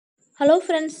Hello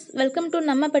friends, welcome to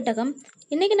Namma Pettagam.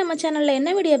 இன்னைக்கு நம்ம சேனல்ல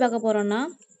என்ன வீடியோ பார்க்க போறோம்னா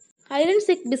height and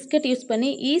seek biscuit use பண்ணி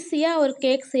ஈஸியா ஒரு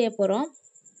கேக் செய்ய போறோம்.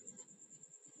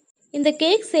 இந்த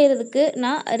கேக் செய்யறதுக்கு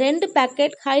நான் 2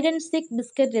 packet height and seek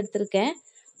biscuit எடுத்திருக்கேன்.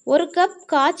 1 கப்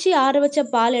காய்ச்சி ஆற வச்ச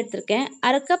பால் எடுத்திருக்கேன்.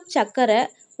 1/2 கப் சர்க்கரை,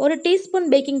 1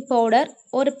 teaspoon baking powder,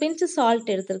 1 pinch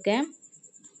salt எடுத்திருக்கேன்.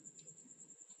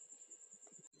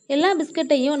 எல்லா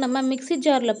பிஸ்கட்டையும் நம்ம மிக்ஸி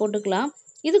ஜார்ல போட்டுக்கலாம்.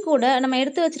 இது கூட நம்ம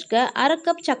எடுத்து வச்சிருக்க 1/2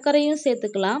 கப் சர்க்கரையும்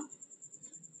சேர்த்துக்கலாம்.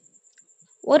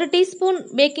 1 டீஸ்பூன்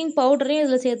பேக்கிங் பவுடரையும்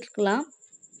இதில் சேர்த்துக்கலாம்.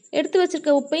 எடுத்து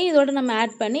வச்சிருக்க உப்பையும் இதோட நம்ம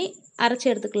ஆட் பண்ணி அரைச்சி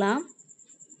எடுத்துக்கலாம்.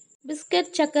 பிஸ்கட்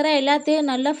சர்க்கரை எல்லாத்தையும்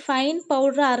நல்லா ஃபைன்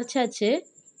பவுடராக அரைச்சாச்சு.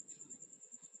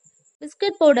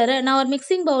 பிஸ்கட் பவுடரை நான் ஒரு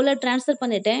மிக்சிங் பவுலில் ட்ரான்ஸ்ஃபர்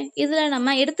பண்ணிட்டேன். இதில்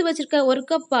நம்ம எடுத்து வச்சிருக்க 1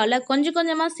 கப் பாலை கொஞ்சம்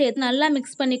கொஞ்சமாக சேர்த்து நல்லா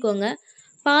மிக்ஸ் பண்ணிக்கோங்க.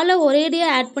 பாலை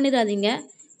ஒரேடியாக ஆட் பண்ணிடாதீங்க,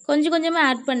 கொஞ்சம் கொஞ்சமாக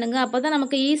ஆட் பண்ணுங்கள். அப்போ தான்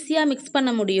நமக்கு ஈஸியாக மிக்ஸ் பண்ண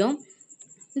முடியும்.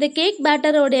 இந்த கேக்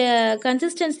பேட்டரோடைய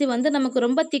கன்சிஸ்டன்சி நமக்கு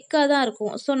ரொம்ப திக்காக தான்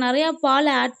இருக்கும். ஸோ நிறையா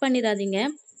பாலை ஆட் பண்ணிடாதீங்க,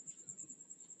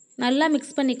 நல்லா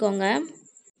மிக்ஸ் பண்ணிக்கோங்க.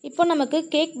 இப்போ நமக்கு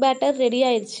கேக் பேட்டர் ரெடி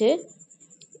ஆயிடுச்சு.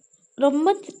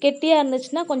 ரொம்ப கெட்டியாக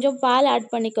இருந்துச்சுன்னா கொஞ்சம் பால்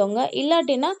ஆட் பண்ணிக்கோங்க.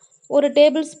 இல்லாட்டினா 1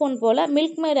 டேபிள் ஸ்பூன் போல்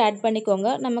மில்க் மேட் ஆட்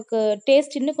பண்ணிக்கோங்க. நமக்கு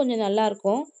டேஸ்ட் இன்னும் கொஞ்சம்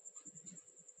நல்லாயிருக்கும்.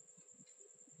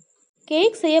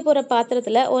 கேக் செய்ய போகிற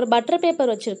பாத்திரத்தில் ஒரு பட்டர்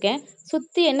பேப்பர் வச்சுருக்கேன்.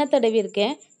 சுற்றி எண்ணெய் தடவி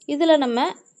இருக்கேன். இதில் நம்ம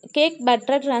கேக்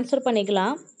பேட்டரை ட்ரான்ஸ்ஃபர்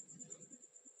பண்ணிக்கலாம்.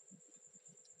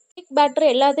 கேக் பேட்டர்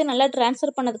எல்லாத்தையும் நல்லா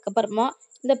ட்ரான்ஸ்ஃபர் பண்ணதுக்கப்புறமா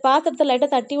இந்த பாத்திரத்தை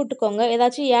லைட்டாக தட்டி விட்டுக்கோங்க.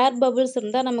 ஏதாச்சும் ஏர் பபிள்ஸ்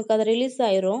இருந்தால் நமக்கு அது ரிலீஸ்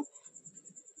ஆயிரும்.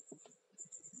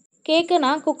 கேக்கை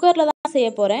நான் குக்கரில் தான் செய்ய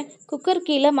போகிறேன். குக்கர்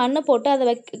கீழே மண் போட்டு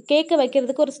அதை கேக்கை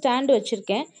வைக்கிறதுக்கு ஒரு ஸ்டாண்டு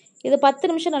வச்சுருக்கேன். இது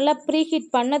 10 நிமிஷம் நல்லா ப்ரீ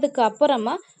ஹீட் பண்ணதுக்கு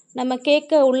அப்புறமா நம்ம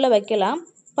கேக்கை உள்ளே வைக்கலாம்.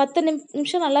 10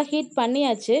 நிமிஷம் நல்லா ஹீட்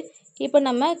பண்ணியாச்சு. இப்போ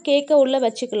நம்ம கேக்கை உள்ளே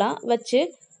வச்சுக்கலாம். வச்சு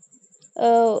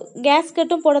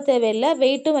கேஸ்கட்டும் போட தேவையில்லை,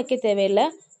 வெயிட்டும் வைக்க தேவையில்லை.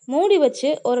 மூடி வச்சு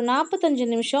ஒரு 45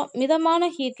 நிமிஷம் மிதமான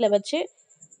ஹீட்டில் வச்சு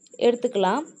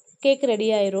எடுத்துக்கலாம். கேக் ரெடி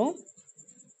ஆயிரும்.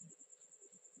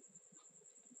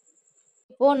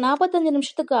 இப்போது 45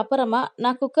 நிமிஷத்துக்கு அப்புறமா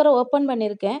நான் குக்கரை ஓப்பன்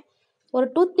பண்ணியிருக்கேன். ஒரு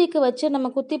டூத்பிக்கு வச்சு நம்ம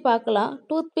குத்தி பார்க்கலாம்.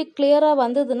 டூத்பிக் கிளியராக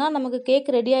வந்ததுன்னா நமக்கு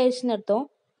கேக் ரெடி ஆயிடுச்சுன்னு அர்த்தம்.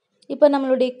 இப்போ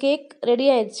நம்மளுடைய கேக் ரெடி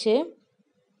ஆயிடுச்சு.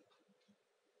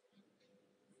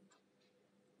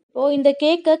 இந்த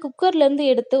கேக்கை குக்கர்லேருந்து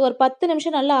எடுத்து ஒரு 10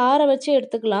 நிமிஷம் நல்லா ஆற வச்சு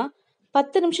எடுத்துக்கலாம்.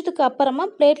 10 நிமிஷத்துக்கு அப்புறமா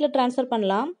பிளேட்டில் ட்ரான்ஸ்ஃபர்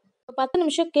பண்ணலாம். 10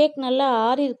 நிமிஷம் கேக் நல்லா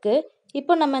ஆறிருக்கு.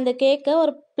 இப்போ நம்ம இந்த கேக்கை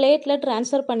ஒரு பிளேட்டில்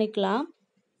ட்ரான்ஸ்ஃபர் பண்ணிக்கலாம்.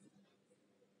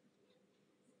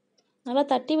 நல்லா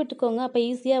தட்டி விட்டுக்கோங்க, அப்போ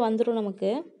ஈஸியாக வந்துடும்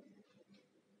நமக்கு.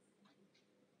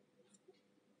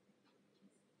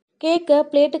 கேக்கை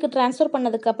பிளேட்டுக்கு ட்ரான்ஸ்ஃபர்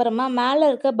பண்ணதுக்கப்புறமா மேலே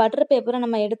இருக்க பட்டர் பேப்பரை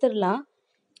நம்ம எடுத்துடலாம்.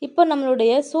 இப்போ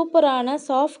நம்மளுடைய சூப்பரான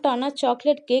சாஃப்டான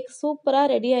சாக்லேட் கேக் சூப்பராக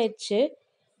ரெடி ஆயிடுச்சு.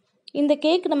 இந்த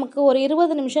கேக் நமக்கு ஒரு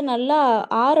 20 நிமிஷம் நல்லா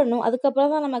ஆறணும்.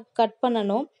 அதுக்கப்புறம் தான் நம்ம கட்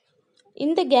பண்ணணும்.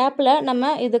 இந்த கேப்பில் நம்ம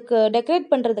இதுக்கு டெக்கரேட்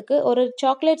பண்ணுறதுக்கு ஒரு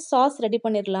சாக்லேட் சாஸ் ரெடி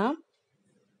பண்ணிடலாம்.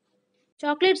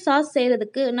 சாக்லேட் சாஸ்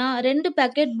செய்கிறதுக்கு நான் 2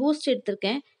 பேக்கெட் பூஸ்ட்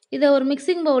எடுத்திருக்கேன். இதை ஒரு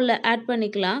மிக்சிங் பவுலில் ஆட்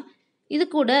பண்ணிக்கலாம். இது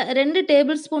கூட 2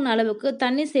 டேபிள் ஸ்பூன் அளவுக்கு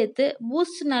தண்ணி சேர்த்து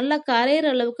பூஸ்ட் நல்லா கரையிற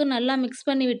அளவுக்கு நல்லா மிக்ஸ்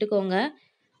பண்ணி விட்டுக்கோங்க.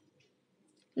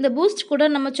 இந்த பூஸ்ட் கூட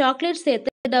நம்ம சாக்லேட்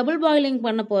சேர்த்து டபுள் பாயிலிங்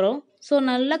பண்ண போகிறோம். ஸோ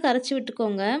நல்லா கரைச்சி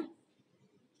விட்டுக்கோங்க.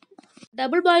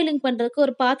 டபுள் பாயிலிங் பண்ணுறதுக்கு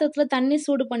ஒரு பாத்திரத்தில் தண்ணி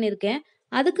சூடு பண்ணியிருக்கேன்.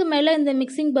 அதுக்கு மேலே இந்த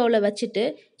மிக்சிங் பவுலை வச்சுட்டு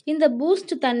இந்த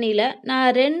பூஸ்ட் தண்ணியில் நான்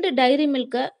 2 டைரி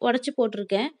மில்கை உடச்சி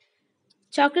போட்டிருக்கேன்.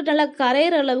 சாக்லேட் நல்லா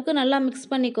கரையிற அளவுக்கு நல்லா மிக்ஸ்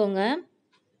பண்ணிக்கோங்க.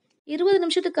 20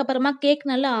 நிமிஷத்துக்கு அப்புறமா கேக்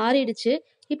நல்லா ஆறிடுச்சு.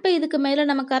 இப்போ இதுக்கு மேலே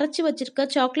நம்ம கரைச்சி வச்சுருக்க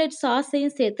சாக்லேட்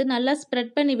சாஸையும் சேர்த்து நல்லா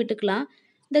ஸ்ப்ரெட் பண்ணி விட்டுக்கலாம்.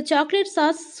 இந்த சாக்லேட்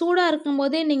சாஸ் சூடாக இருக்கும்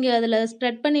போதே நீங்கள் அதில்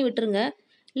ஸ்ப்ரெட் பண்ணி விட்டுருங்க.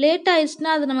 லேட் ஆயிடுச்சுன்னா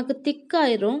அது நமக்கு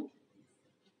திக்காயிரும்.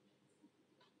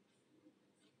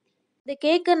 இந்த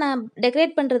கேக்கை நான்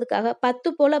டெக்கரேட் பண்ணுறதுக்காக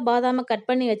 10 போல் பாதாமை கட்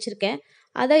பண்ணி வச்சுருக்கேன்.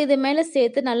 அதை இது மேலே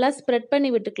சேர்த்து நல்லா ஸ்ப்ரெட்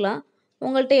பண்ணி விட்டுக்கலாம்.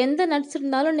 உங்கள்கிட்ட எந்த நட்ஸ்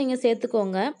இருந்தாலும் நீங்கள்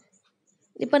சேர்த்துக்கோங்க.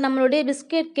 இப்போ நம்மளுடைய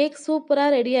பிஸ்கெட் கேக்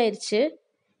சூப்பராக ரெடி ஆயிடுச்சு.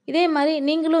 இதே மாதிரி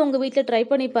நீங்களும் உங்கள் வீட்டில் ட்ரை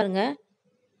பண்ணி பாருங்கள்.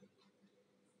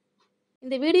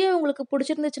 இந்த வீடியோ உங்களுக்கு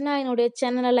பிடிச்சிருந்துச்சுன்னா என்னுடைய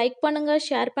சேனலை லைக் பண்ணுங்கள்,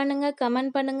 ஷேர் பண்ணுங்கள்,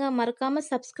 கமெண்ட் பண்ணுங்கள், மறக்காமல்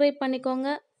சப்ஸ்கிரைப் பண்ணிக்கோங்க.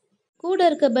 கூட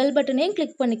இருக்க பெல் பட்டனையும்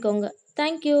கிளிக் பண்ணிக்கோங்க.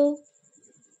 தேங்க்யூ.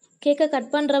 கேக்கை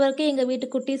கட் பண்ணுற வரைக்கும் எங்கள் வீட்டு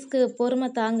குட்டீஸ்க்கு பொறுமை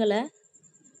தாங்கலை.